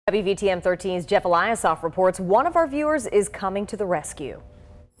WVTM 13's Jeff Eliasoff reports one of our viewers is coming to the rescue.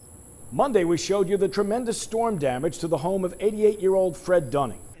 Monday, we showed you the tremendous storm damage to the home of 88-year-old Fred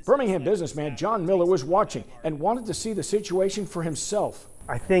Dunning. Birmingham businessman John Miller was watching and wanted to see the situation for himself.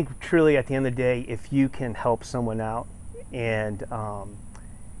 I think truly at the end of the day, if you can help someone out, and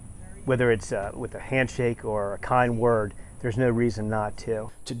whether it's with a handshake or a kind word, there's no reason not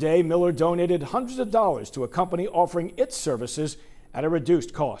to. Today, Miller donated hundreds of dollars to a company offering its services at a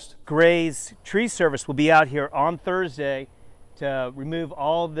reduced cost. Gray's Tree Service will be out here on Thursday to remove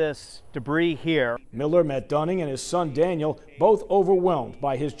all this debris here. Miller met Dunning and his son Daniel, both overwhelmed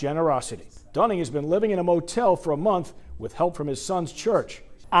by his generosity. Dunning has been living in a motel for a month with help from his son's church.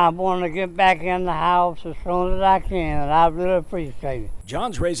 I want to get back in the house as soon as I can, and I really appreciate it.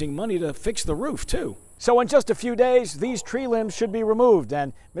 John's raising money to fix the roof, too. So in just a few days, these tree limbs should be removed,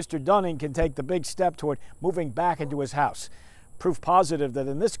 and Mr. Dunning can take the big step toward moving back into his house. Proof positive that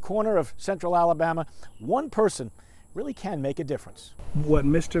in this corner of central Alabama, one person really can make a difference. What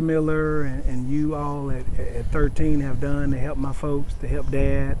Mr. Miller and you all at 13 have done to help my folks, to help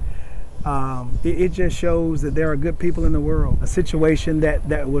Dad, it just shows that there are good people in the world. A situation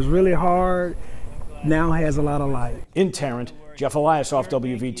that was really hard now has a lot of light. In Tarrant, Jeff Eliasoff,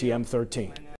 WVTM 13.